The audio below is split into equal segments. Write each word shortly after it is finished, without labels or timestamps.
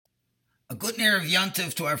A good Erev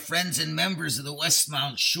Yontif to our friends and members of the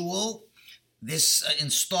Westmount Shul. This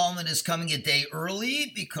installment is coming a day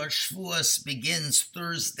early because Shavuos begins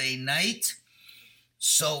Thursday night.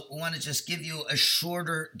 So we want to just give you a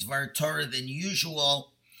shorter Dvar Torah than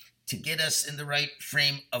usual to get us in the right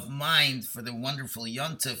frame of mind for the wonderful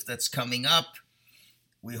Yontif that's coming up.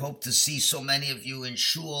 We hope to see so many of you in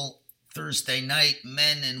Shul Thursday night,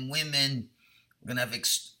 men and women. We're going to have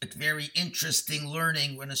a very interesting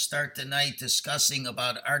learning. We're going to start the night discussing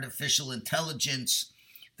about artificial intelligence.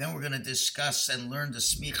 Then we're going to discuss and learn the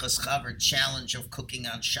Smichas Chaver challenge of cooking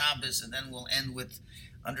on Shabbos. And then we'll end with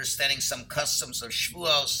understanding some customs of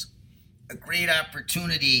Shavuos. A great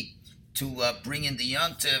opportunity to bring in the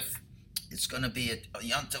Yontif. It's going to be a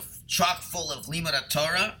Yontif chock full of Limud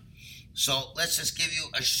Torah. So let's just give you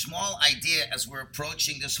a small idea as we're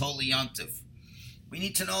approaching this holy Yontif. We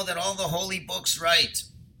need to know that all the holy books write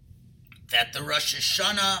that the Rosh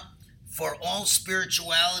Hashanah for all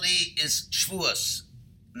spirituality is Shavuos,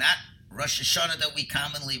 not Rosh Hashanah that we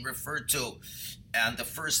commonly refer to on the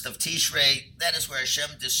 1st of Tishrei. That is where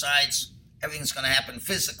Hashem decides everything's going to happen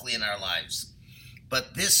physically in our lives.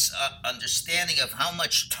 But this understanding of how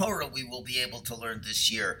much Torah we will be able to learn this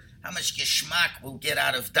year, how much geschmack we'll get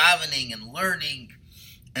out of davening and learning,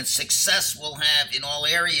 and success we'll have in all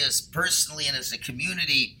areas, personally and as a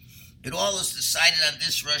community, it all is decided on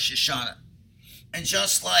this Rosh Hashanah. And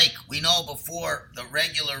just like we know before the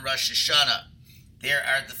regular Rosh Hashanah, there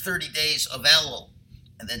are the 30 days of Elul,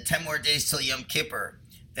 and then 10 more days till Yom Kippur,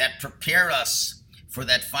 that prepare us for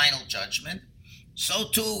that final judgment. So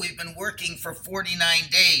too, we've been working for 49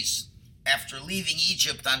 days after leaving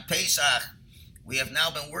Egypt on Pesach. We have now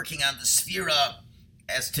been working on the Sefirah,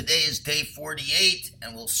 as today is day 48,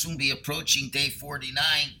 and we'll soon be approaching day 49.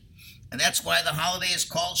 And that's why the holiday is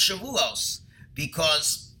called Shavuos,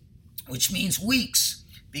 which means weeks.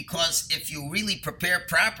 Because if you really prepare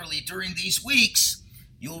properly during these weeks,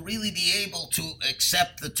 you'll really be able to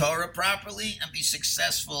accept the Torah properly and be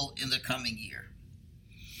successful in the coming year.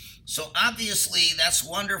 So obviously, that's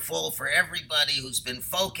wonderful for everybody who's been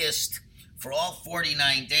focused for all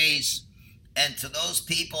 49 days. And to those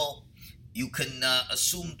people, you can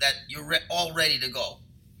assume that you're all ready to go.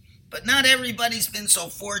 But not everybody's been so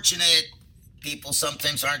fortunate. People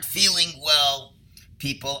sometimes aren't feeling well.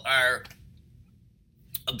 People are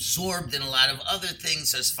absorbed in a lot of other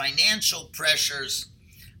things. There's financial pressures,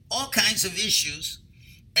 all kinds of issues.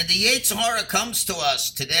 And the Yetzer Hara comes to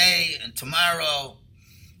us today and tomorrow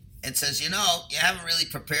and says, you haven't really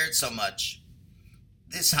prepared so much.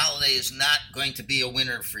 This holiday is not going to be a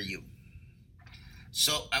winner for you.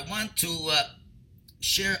 So I want to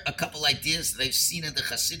share a couple ideas that I've seen in the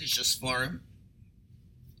Hasidic Forum.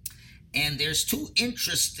 And there's two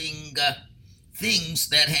interesting things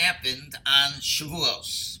that happened on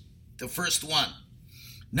Shavuos. The first one.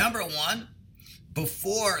 Number one,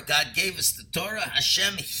 before God gave us the Torah,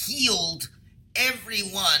 Hashem healed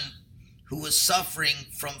everyone who was suffering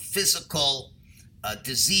from physical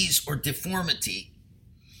disease or deformity.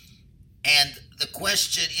 And the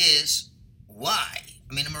question is, why?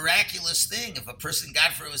 I mean, a miraculous thing. If a person,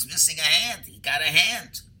 God forbid, was missing a hand, he got a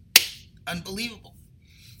hand. Unbelievable.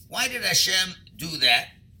 Why did Hashem do that?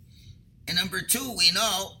 And number two, we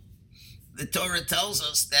know the Torah tells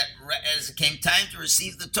us that as it came time to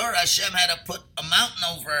receive the Torah, Hashem had to put a mountain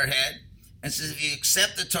over our head and says, if you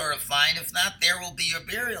accept the Torah, fine. If not, there will be your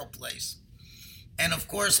burial place. And of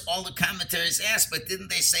course, all the commentaries ask, but didn't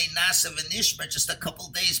they say Nasa v'nishma just a couple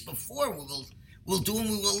days before? We'll do and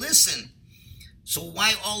we will listen. So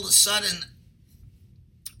why all of a sudden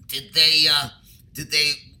did they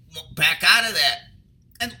back out of that?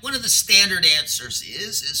 And one of the standard answers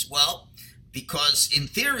is well, because in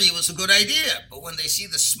theory it was a good idea, but when they see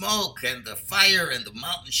the smoke and the fire and the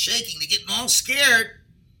mountain shaking, they're getting all scared.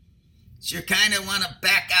 So you kind of want to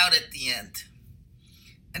back out at the end.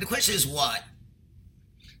 And the question is why?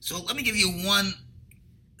 So let me give you one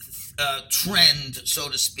trend, so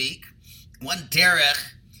to speak, one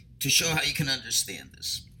derech, to show how you can understand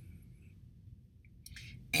this.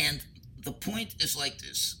 And the point is like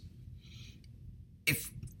this.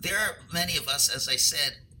 If there are many of us, as I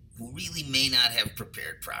said, who really may not have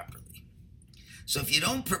prepared properly. So if you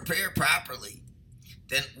don't prepare properly,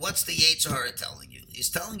 then what's the Yetzer Hara telling you?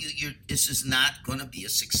 He's telling you this is not going to be a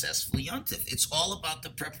successful Yontif. It's all about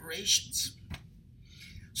the preparations.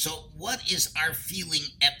 So what is our feeling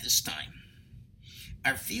at this time?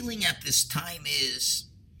 Our feeling at this time is,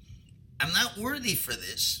 I'm not worthy for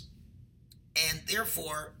this, and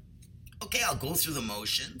therefore, okay, I'll go through the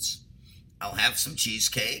motions, I'll have some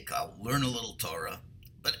cheesecake, I'll learn a little Torah,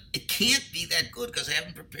 but it can't be that good because I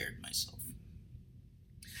haven't prepared myself.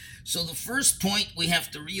 So the first point we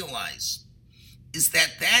have to realize is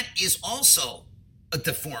that that is also a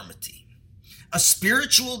deformity. A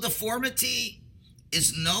spiritual deformity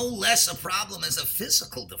is no less a problem as a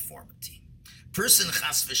physical deformity. Person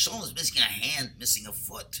chas v'sholom is missing a hand, missing a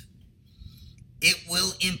foot. It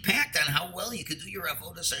will impact on how well you can do your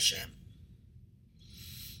avodas Hashem.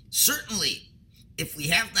 Certainly, if we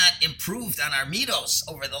have not improved on our midos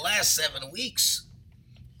over the last 7 weeks,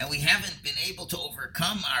 and we haven't been able to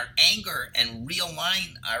overcome our anger and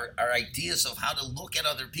realign our ideas of how to look at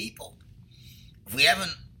other people, if we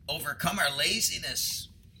haven't overcome our laziness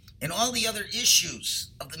and all the other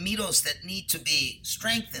issues of the midos that need to be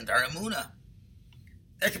strengthened, our emunah,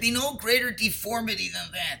 there can be no greater deformity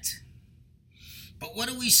than that. But what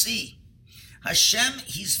do we see? Hashem,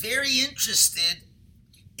 he's very interested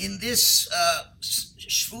in this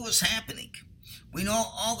Shavuos happening. We know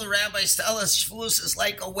all the rabbis tell us Shavuos is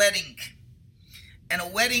like a wedding. And a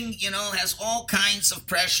wedding, has all kinds of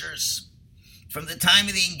pressures from the time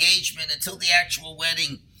of the engagement until the actual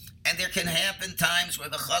wedding. And there can happen times where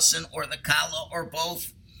the chassan or the kala or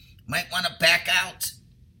both might want to back out.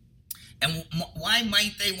 And why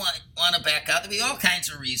might they want to back out? There'll be all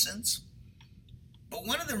kinds of reasons. But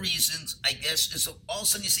one of the reasons, I guess, is all of a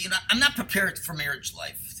sudden you say, I'm not prepared for marriage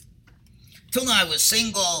life. Till now I was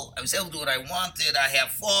single. I was able to do what I wanted. I have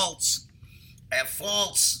faults.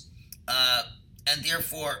 And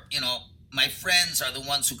therefore, my friends are the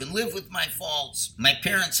ones who can live with my faults. My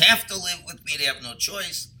parents have to live with me. They have no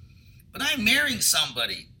choice. But I'm marrying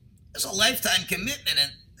somebody. There's a lifetime commitment,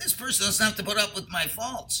 and this person doesn't have to put up with my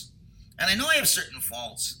faults. And I know I have certain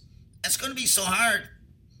faults. It's going to be so hard.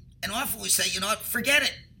 And often we say, forget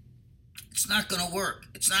it. It's not going to work.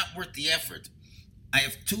 It's not worth the effort. I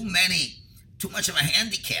have too much of a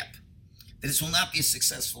handicap that this will not be a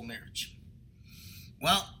successful marriage.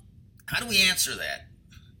 Well, how do we answer that?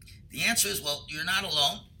 The answer is, you're not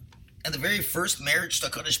alone. And the very first marriage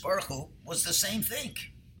to Kadosh Baruch Hu was the same thing.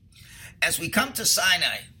 As we come to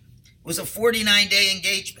Sinai, it was a 49-day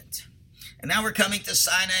engagement. And now we're coming to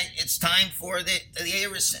Sinai. It's time for the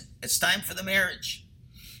Erusin. It's time for the marriage.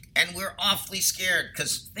 And we're awfully scared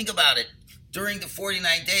because think about it. During the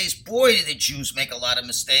 49 days, boy, did the Jews make a lot of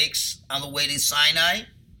mistakes on the way to Sinai.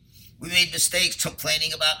 We made mistakes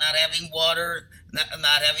complaining about not having water, not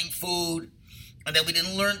having food, and then we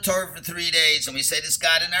didn't learn Torah for 3 days, and we said it's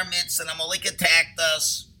God in our midst, and Amalek attacked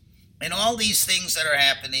us, and all these things that are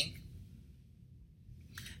happening.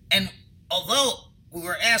 And although we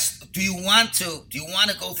were asked, do you want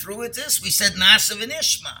to go through with this? We said, Nasa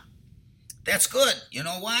v'nishma. That's good. You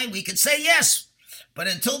know why? We could say yes. But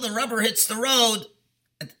until the rubber hits the road,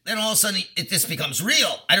 then all of a sudden this becomes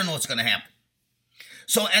real. I don't know what's going to happen.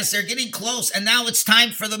 So as they're getting close, and now it's time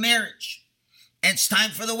for the marriage, and it's time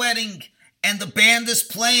for the wedding, and the band is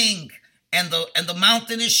playing, and the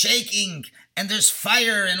mountain is shaking, and there's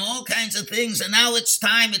fire and all kinds of things, and now it's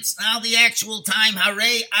time. It's now the actual time.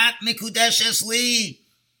 Harei at mikudeshes li.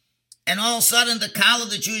 And all of a sudden, the Kal of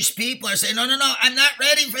the Jewish people are saying, no, I'm not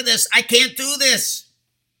ready for this. I can't do this.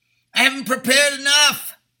 I haven't prepared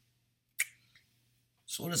enough.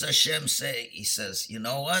 So what does Hashem say? He says, you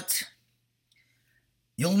know what?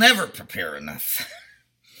 You'll never prepare enough.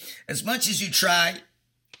 As much as you try,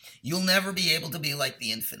 you'll never be able to be like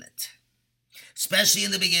the infinite, especially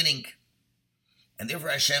in the beginning. And therefore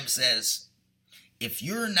Hashem says, if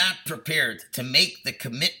you're not prepared to make the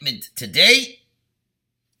commitment today,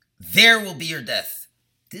 there will be your death.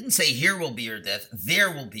 Didn't say here will be your death.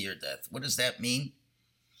 There will be your death. What does that mean?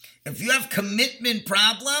 If you have commitment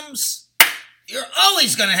problems, you're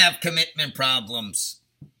always going to have commitment problems.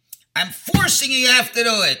 I'm forcing you have to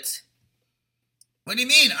do it. What do you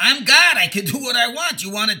mean? I'm God. I can do what I want.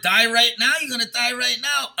 You want to die right now? You're going to die right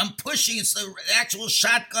now. I'm pushing. It's the actual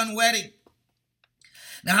shotgun wedding.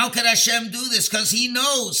 Now, how could Hashem do this? Because he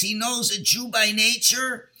knows a Jew by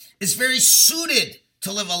nature is very suited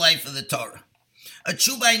to live a life of the Torah. A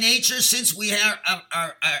Jew by nature, since we are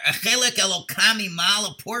a chelek elokam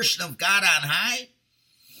imal, a portion of God on high,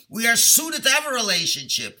 we are suited to have a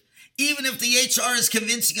relationship, even if the HR is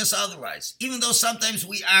convincing us otherwise, even though sometimes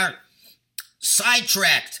we are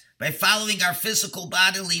sidetracked by following our physical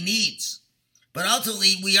bodily needs. But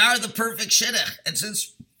ultimately, we are the perfect shidduch. And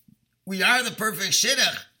since we are the perfect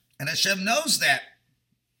shidduch, and Hashem knows that,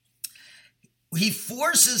 he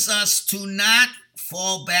forces us to not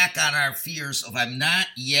fall back on our fears of I'm not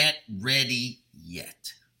yet ready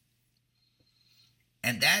yet.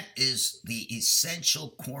 And that is the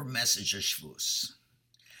essential core message of Shavuos.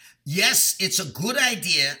 Yes, it's a good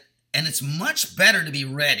idea, and it's much better to be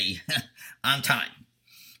ready on time.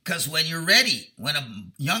 Because when you're ready, when a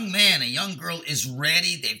young man, a young girl is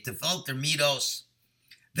ready, they've developed their midos,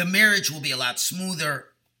 the marriage will be a lot smoother,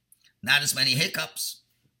 not as many hiccups.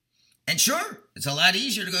 And sure, it's a lot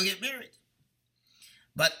easier to go get married.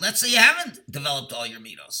 But let's say you haven't developed all your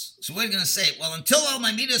midos. So we're going to say, well, until all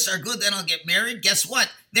my midos are good, then I'll get married. Guess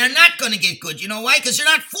what? They're not going to get good. You know why? Because you're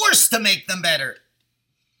not forced to make them better.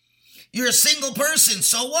 You're a single person.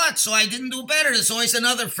 So what? So I didn't do better. There's always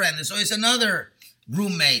another friend. There's always another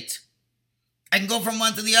roommate. I can go from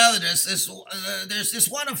one to the other. There's this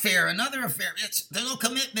one affair, another affair. There's no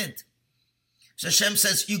commitment. So Hashem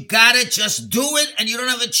says, you got to just do it, and you don't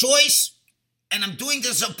have a choice. And I'm doing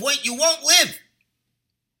this to a point you won't live.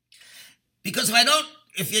 Because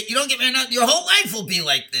if you don't get married, your whole life will be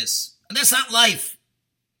like this. And that's not life.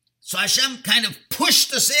 So Hashem kind of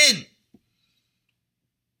pushed us in.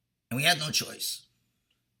 And we had no choice.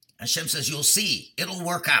 Hashem says, you'll see, it'll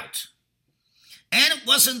work out. And it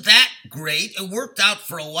wasn't that great. It worked out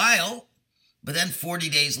for a while. But then 40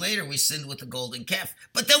 days later, we sinned with the golden calf.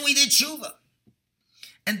 But then we did tshuva.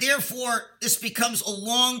 And therefore, this becomes a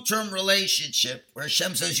long-term relationship where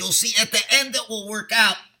Hashem says, you'll see at the end it will work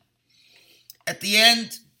out. At the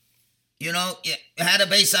end, you had a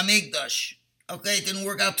Beis Hamikdash. Okay, it didn't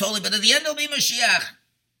work out totally, but at the end it'll be Mashiach.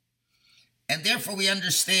 And therefore we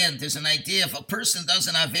understand there's an idea, if a person does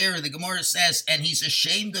an Avera, the Gemara says, and he's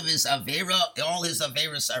ashamed of his Avera, all his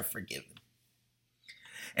Averas are forgiven.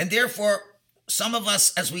 And therefore, some of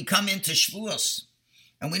us, as we come into Shavuos,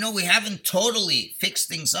 and we know we haven't totally fixed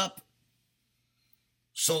things up,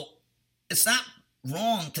 so it's not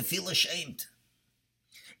wrong to feel ashamed.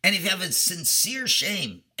 And if you have a sincere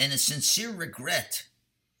shame and a sincere regret,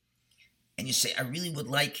 and you say, I really would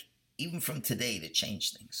like, even from today, to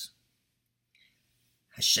change things,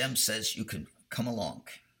 Hashem says you can come along.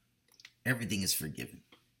 Everything is forgiven.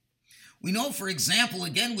 We know, for example,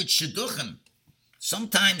 again with Shidduchim,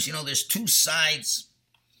 sometimes, there's two sides.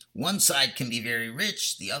 One side can be very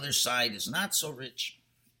rich, the other side is not so rich.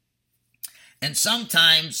 And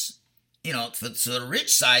sometimes, so the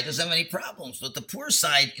rich side doesn't have any problems, but the poor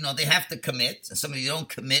side, they have to commit. And somebody don't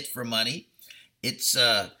commit for money,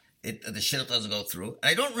 the shidduch doesn't go through.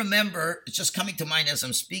 And I don't remember, it's just coming to mind as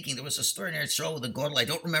I'm speaking, there was a story in Eretz Yisrael with a gadol. I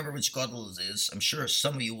don't remember which gadol it is. I'm sure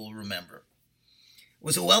some of you will remember. It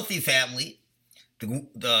was a wealthy family.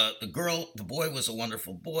 The boy was a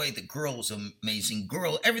wonderful boy. The girl was an amazing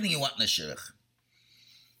girl. Everything you want in a shidduch.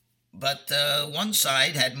 But one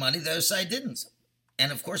side had money, the other side didn't.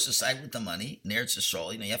 And of course, the side with the money, in Eretz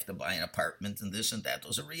Yisrael, you have to buy an apartment and this and that.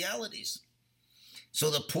 Those are realities. So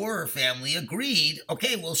the poorer family agreed,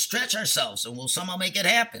 okay, we'll stretch ourselves and we'll somehow make it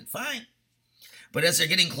happen. Fine. But as they're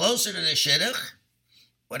getting closer to the shidduch,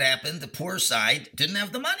 what happened? The poor side didn't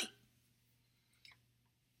have the money.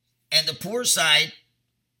 And the poor side,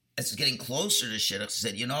 as it's getting closer to shidduch,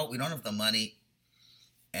 said, we don't have the money.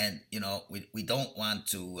 And, we don't want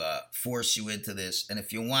to force you into this. And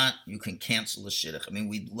if you want, you can cancel the shidduch. I mean,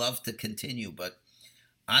 we'd love to continue, but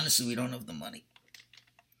honestly, we don't have the money.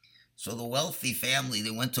 So the wealthy family, they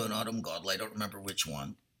went to an Adam Gadol, I don't remember which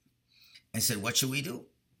one, and said, what should we do?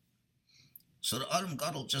 So the Adam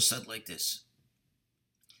Gadol just said like this,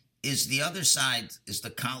 is the other side, is the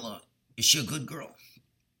Kala, is she a good girl?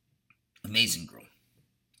 Amazing girl.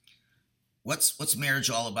 What's marriage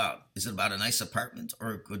all about? Is it about a nice apartment or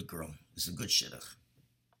a good girl? It's a good shidduch.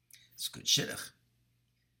 It's a good shidduch.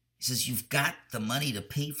 He says, you've got the money to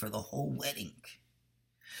pay for the whole wedding.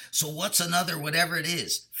 So what's another, whatever it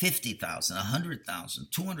is, 50,000, 100,000,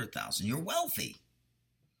 200,000? You're wealthy.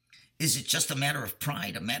 Is it just a matter of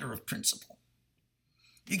pride, a matter of principle?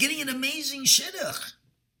 You're getting an amazing shidduch.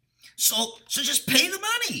 So just pay the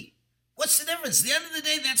money. What's the difference? At the end of the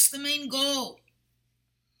day, that's the main goal.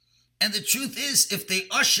 And the truth is, if the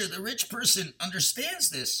usher, the rich person, understands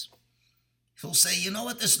this, he'll say, you know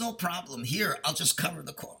what, there's no problem. Here, I'll just cover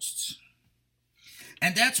the costs.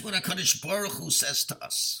 And that's what HaKadosh Baruch Hu says to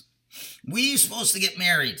us. We're supposed to get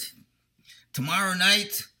married. Tomorrow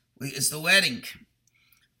night is the wedding.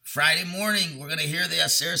 Friday morning, we're going to hear the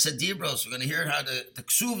Aseret Dibros. We're going to hear how the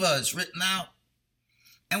Ksuva is written out.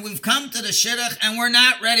 And we've come to the shidduch and we're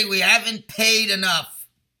not ready. We haven't paid enough.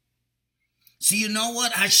 So you know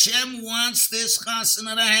what? Hashem wants this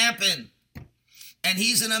chasana to happen. And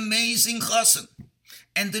he's an amazing chassan.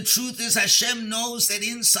 And the truth is, Hashem knows that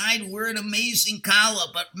inside we're an amazing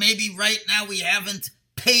kala, but maybe right now we haven't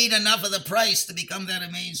paid enough of the price to become that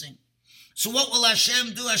amazing. So what will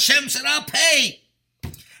Hashem do? Hashem said, I'll pay.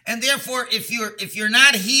 And therefore, if you're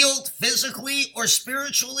not healed physically or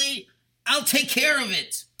spiritually, I'll take care of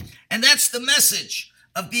it. And that's the message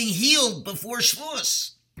of being healed before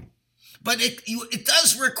Shavuos. But it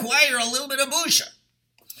does require a little bit of busha.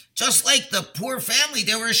 Just like the poor family,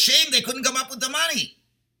 they were ashamed they couldn't come up with the money.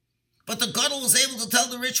 But the gadol was able to tell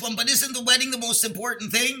the rich one, but isn't the wedding the most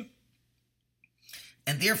important thing?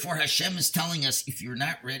 And therefore Hashem is telling us, if you're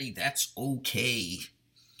not ready, that's okay.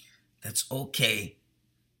 That's okay.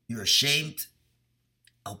 You're ashamed,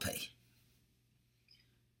 I'll pay.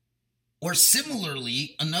 Or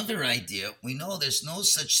similarly, another idea, we know there's no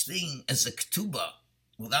such thing as a ketubah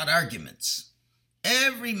without arguments.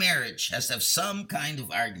 Every marriage has to have some kind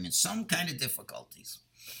of argument, some kind of difficulties.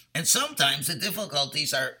 And sometimes the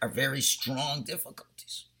difficulties are very strong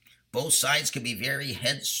difficulties. Both sides can be very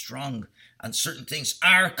headstrong on certain things.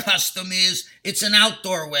 Our custom is, it's an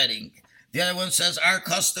outdoor wedding. The other one says, our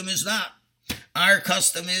custom is not. Our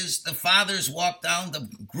custom is the fathers walk down the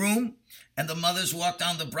groom and the mothers walk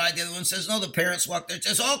down the bride. The other one says, no, the parents walk there.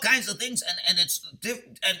 There's all kinds of things, and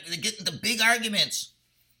they get into big arguments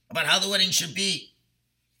about how the wedding should be.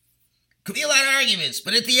 Could be a lot of arguments,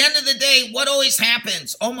 but at the end of the day, what always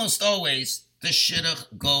happens? Almost always, the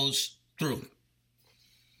shidduch goes through.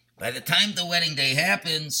 By the time the wedding day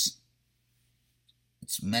happens,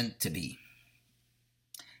 it's meant to be.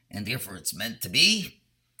 And therefore it's meant to be,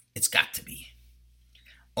 it's got to be.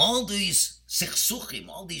 All these sichsuchim,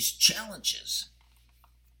 all these challenges,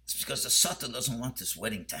 it's because the Satan doesn't want this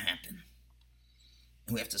wedding to happen.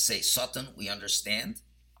 And we have to say, Satan, we understand,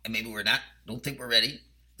 and maybe we're not, don't think we're ready.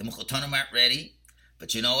 The Mechotanim aren't ready,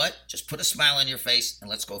 but you know what? Just put a smile on your face and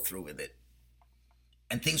let's go through with it.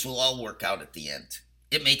 And things will all work out at the end.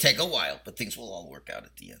 It may take a while, but things will all work out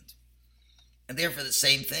at the end. And therefore the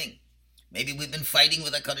same thing. Maybe we've been fighting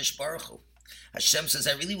with HaKadosh Baruch Hu. Hashem says,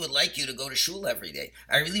 I really would like you to go to shul every day.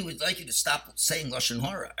 I really would like you to stop saying Lashon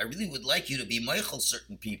Hara. I really would like you to be meichel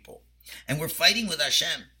certain people. And we're fighting with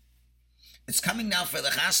Hashem. It's coming now for the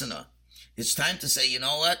chasana. It's time to say, you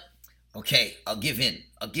know what? Okay, I'll give in.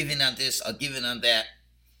 I'll give in on this. I'll give in on that.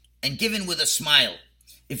 And give in with a smile.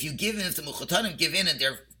 If you give in, if the Mechotanim give in and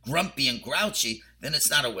they're grumpy and grouchy, then it's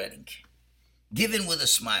not a wedding. Give in with a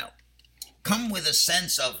smile. Come with a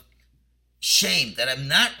sense of shame that I'm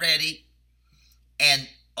not ready. And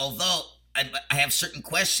although I have certain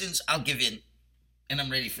questions, I'll give in. And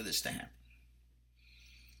I'm ready for this to happen.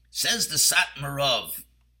 Says the Satmar Rav,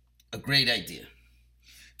 a great idea.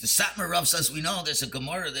 The Satmar Rav says, we know there's a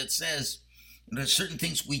Gemara that says there's certain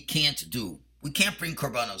things we can't do. We can't bring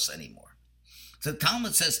korbanos anymore. So the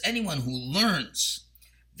Talmud says anyone who learns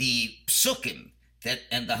the psukim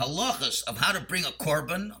and the halachas of how to bring a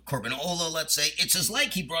korban ola, let's say, it's as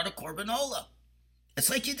like he brought a korban ola. It's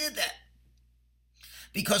like you did that.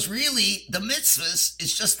 Because really, the mitzvahs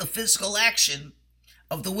is just the physical action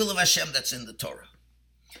of the will of Hashem that's in the Torah.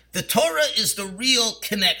 The Torah is the real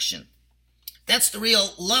connection. That's the real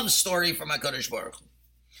love story from HaKadosh Baruch Hu.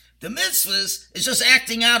 The mitzvahs is just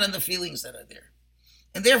acting out on the feelings that are there.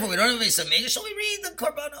 And therefore, we don't have any samega, so we read the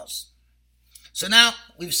korbanos. So now,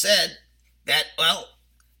 we've said that, well,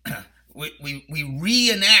 we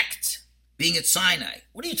reenact being at Sinai.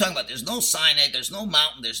 What are you talking about? There's no Sinai, there's no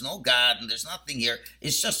mountain, there's no God, and there's nothing here.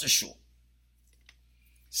 It's just a shul.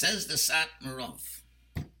 Says the Satmar Rav.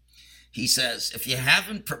 He says, if you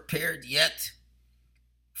haven't prepared yet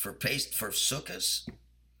for Sukkos,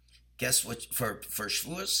 guess what? For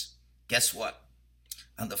Shavuos, guess what?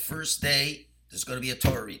 On the first day, there's going to be a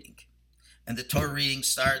Torah reading. And the Torah reading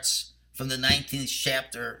starts from the 19th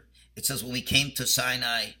chapter. It says, when we came to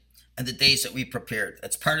Sinai and the days that we prepared.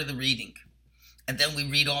 That's part of the reading. And then we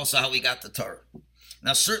read also how we got the Torah.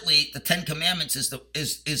 Now, certainly, the Ten Commandments is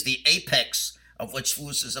the apex of what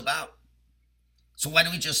Shavuos is about. So why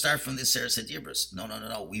don't we just start from this Seres HaDibros?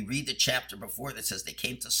 No. We read the chapter before that says they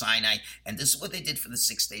came to Sinai, and this is what they did for the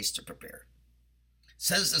 6 days to prepare.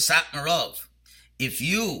 Says the Satmar Rav, if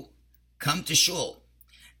you come to shul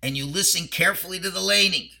and you listen carefully to the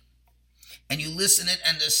laning, and you listen it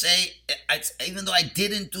and to say, even though I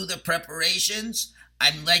didn't do the preparations,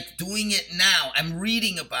 I'm like doing it now. I'm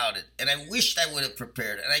reading about it, and I wished I would have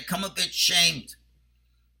prepared, and I come a bit shamed.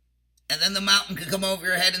 And then the mountain could come over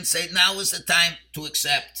your head and say, now is the time to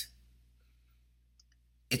accept.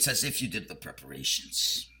 It's as if you did the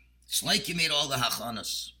preparations. It's like you made all the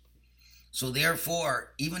hachanas. So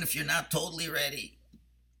therefore, even if you're not totally ready,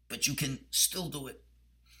 but you can still do it,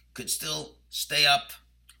 could still stay up,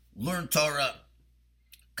 learn Torah,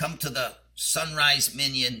 come to the sunrise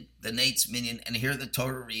minyan, the Nate's minyan, and hear the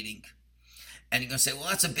Torah reading. And you're going to say, well,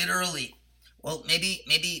 that's a bit early. Well,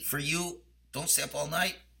 maybe for you, don't stay up all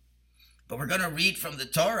night. But we're going to read from the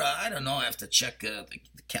Torah. I don't know. I have to check the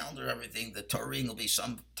calendar, everything. The Torah reading will be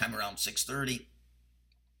sometime around 6:30.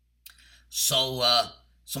 So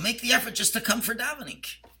make the effort just to come for davening.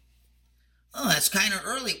 Oh, that's kind of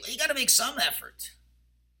early. Well, you got to make some effort.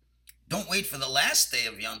 Don't wait for the last day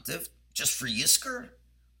of Yontif just for Yisker. I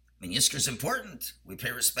mean, Yisker's important. We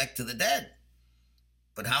pay respect to the dead.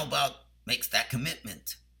 But how about make that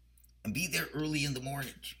commitment and be there early in the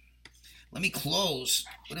morning? Let me close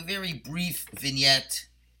with a very brief vignette.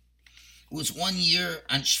 It was 1 year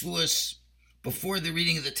on Shavuos before the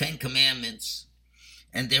reading of the Ten Commandments,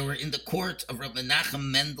 and they were in the court of Rabbi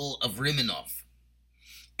Menachem Mendel of Rimenov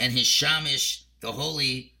and his shamish, the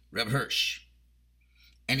holy Reb Hirsch.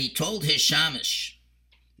 And he told his shamish,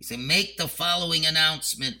 he said, make the following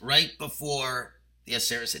announcement right before the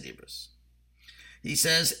Aseret HaDibros. He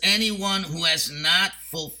says, anyone who has not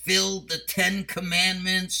fulfilled the 10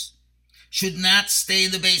 Commandments should not stay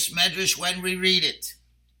in the base medrash when we read it.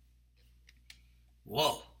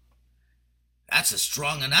 Whoa, that's a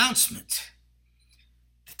strong announcement.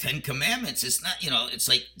 The 10 Commandments, it's not,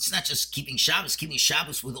 it's not just keeping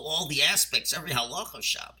Shabbos with all the aspects, every halacha of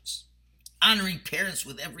Shabbos. Honoring parents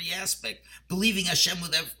with every aspect, believing Hashem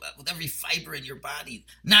with every fiber in your body,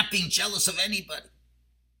 not being jealous of anybody.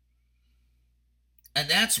 And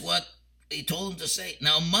that's what he told him to say.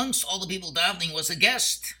 Now, amongst all the people davening was a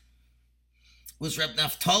guest, was Reb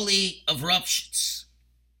Naftali of Ropshitz.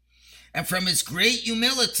 And from his great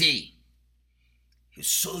humility, he was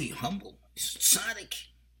so humble, he's tzaddik.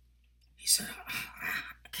 He said,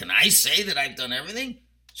 can I say that I've done everything?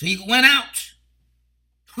 So he went out.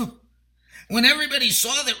 When everybody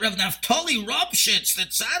saw that Reb Naftali Ropshitz, the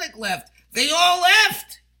tzaddik, left, they all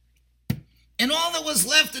left. And all that was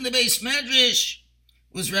left in the base medrash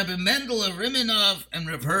was Rebbe Mendel of Rimenov and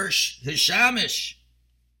Reb Hirsch, his shamish.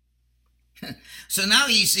 So now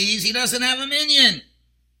he sees he doesn't have a minyan.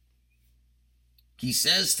 He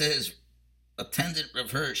says to his attendant Reb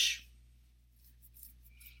Hirsch,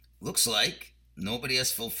 looks like nobody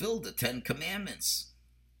has fulfilled the 10 Commandments.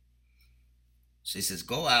 So he says,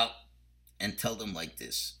 go out and tell them like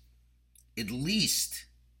this. At least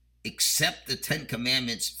accept the 10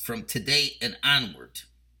 Commandments from today and onward.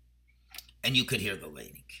 And you could hear the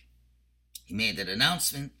leining. He made that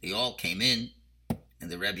announcement. They all came in. And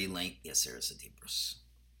the Rebbe linked the Aseret HaDibros.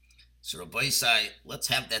 So Rabbi Isai, let's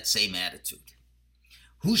have that same attitude.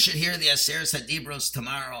 Who should hear the Aseret HaDibros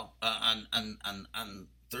tomorrow, on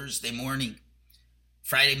Thursday morning,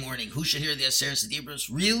 Friday morning? Who should hear the Aseret HaDibros?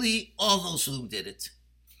 Really, all those who did it.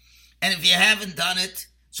 And if you haven't done it,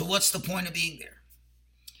 so what's the point of being there?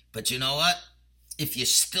 But you know what? If you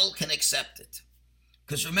still can accept it.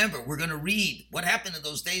 Because remember, we're going to read what happened in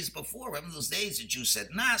those days before. Remember those days the Jews said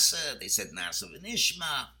Nasa, they said Nasa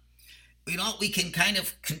v'nishma. We can kind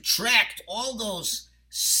of contract all those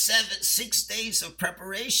 6 days of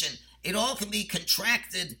preparation. It all can be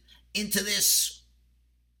contracted into this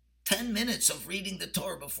 10 minutes of reading the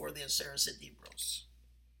Torah before the Aseret HaDibros.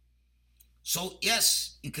 So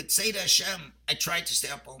yes, you could say to Hashem, I tried to stay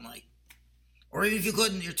up all night. Or even if you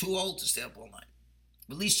couldn't, you're too old to stay up all night.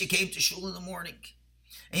 At least you came to shul in the morning.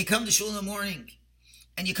 And you come to shul in the morning,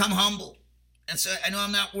 and you come humble, and say, I know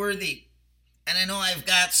I'm not worthy, and I know I've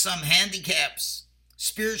got some handicaps,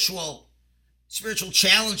 spiritual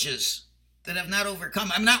challenges that I've not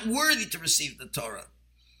overcome. I'm not worthy to receive the Torah,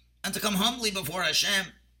 and to come humbly before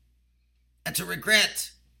Hashem, and to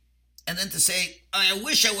regret, and then to say, I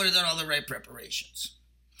wish I would have done all the right preparations.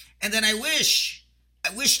 And then I wish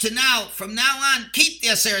to now, from now on, keep the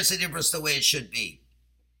Aseret HaDibros the way it should be.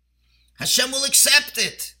 Hashem will accept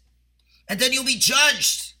it. And then you'll be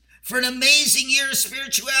judged for an amazing year of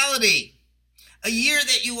spirituality. A year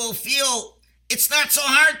that you will feel it's not so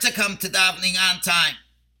hard to come to davening on time.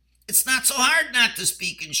 It's not so hard not to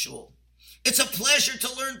speak in shul. It's a pleasure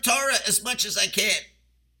to learn Torah as much as I can.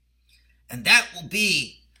 And that will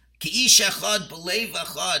be Ki'ish Echad B'Lev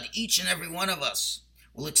Echad. Each and every one of us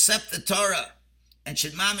will accept the Torah and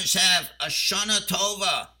should mamish have a Shana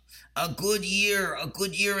Tova, a good year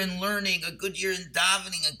in learning, a good year in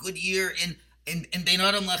davening, a good year in Bein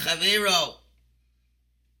Adam L'Chavero.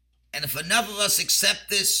 And if enough of us accept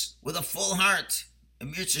this with a full heart,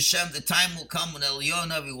 Emir Hashem, the time will come when Eliyahu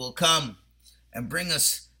Navi will come and bring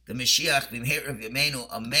us the Mashiach B'Meir of Yameinu.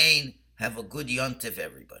 Amen. Have a good Yontif,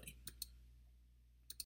 everybody.